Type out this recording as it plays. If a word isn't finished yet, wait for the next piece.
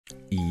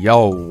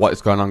Yo, what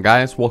is going on,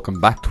 guys? Welcome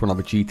back to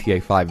another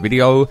GTA 5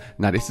 video.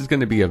 Now this is going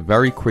to be a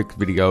very quick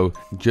video,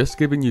 just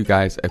giving you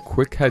guys a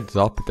quick heads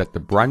up that the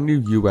brand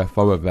new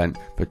UFO event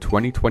for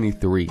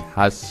 2023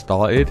 has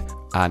started,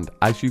 and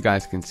as you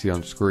guys can see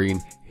on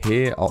screen,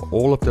 here are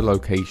all of the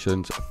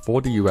locations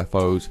for the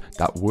UFOs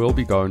that will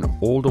be going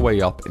all the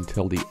way up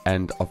until the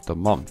end of the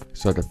month.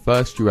 So the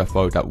first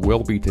UFO that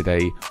will be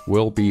today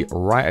will be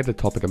right at the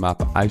top of the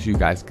map, as you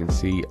guys can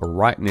see,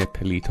 right near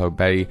Palito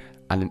Bay.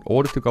 And in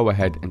order to go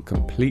ahead and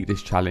complete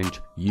this challenge,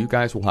 you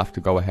guys will have to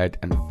go ahead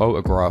and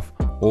photograph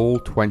all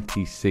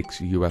 26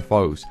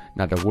 UFOs.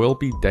 Now there will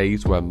be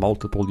days where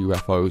multiple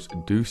UFOs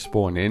do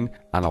spawn in,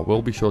 and I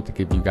will be sure to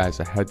give you guys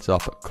a heads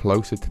up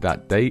closer to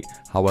that date.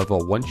 However,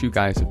 once you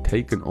guys have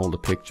taken all the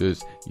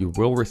pictures, you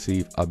will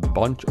receive a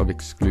bunch of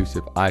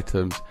exclusive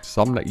items,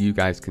 some that you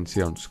guys can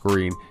see on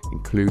screen,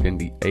 including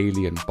the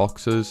alien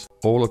boxes,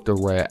 all of the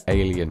rare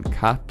alien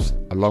caps,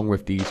 along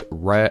with these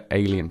rare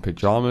alien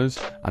pajamas,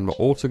 and we're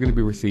also going to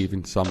be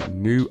receiving some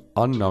new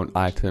unknown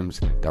items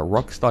that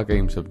Rockstar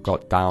Games have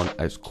got down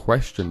as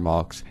question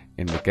marks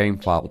in the game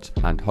files,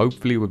 and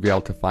hopefully we'll be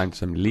able to find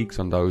some leaks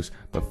on those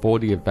before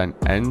the event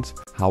ends.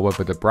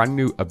 However, the brand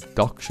new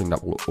abduction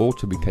that will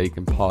also be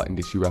taking part in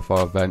this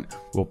UFO event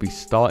will be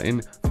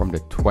starting from the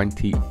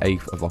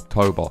 28th of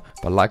October.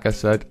 But like I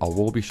said, I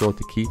will be sure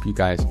to keep you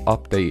guys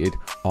updated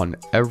on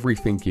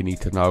everything you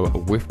need to know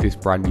with this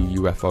brand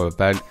new UFO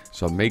event.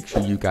 So make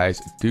sure you guys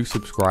do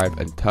subscribe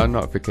and turn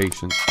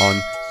notifications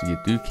on so you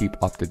do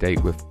keep up to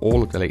date with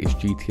all of the latest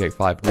GTA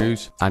 5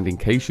 news. And in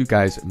case you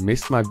guys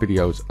missed my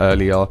videos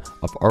earlier,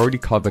 I've already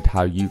covered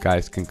how you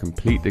guys can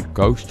complete the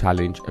ghost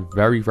challenge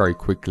very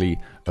quickly,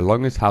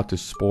 along as how to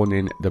spawn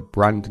in the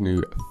brand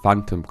new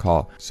phantom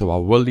car. So I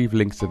will leave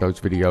links to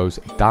those videos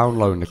down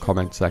low in the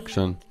comment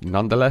section.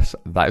 Nonetheless,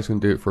 that is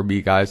going to do it for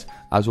me, guys.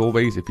 As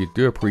always, if you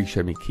do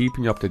appreciate me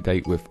keeping you up to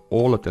date with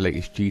all of the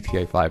latest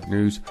GTA 5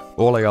 news,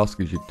 all I ask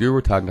is you do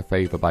return the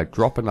favor by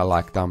dropping a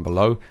like down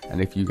below. And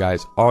if you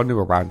guys are new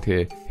around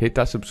here, hit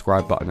that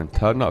subscribe button and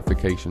turn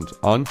notifications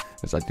on,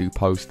 as I do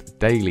post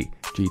daily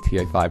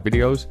GTA 5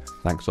 videos.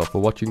 Thanks all for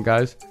watching,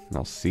 guys, and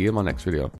I'll see you in my next video.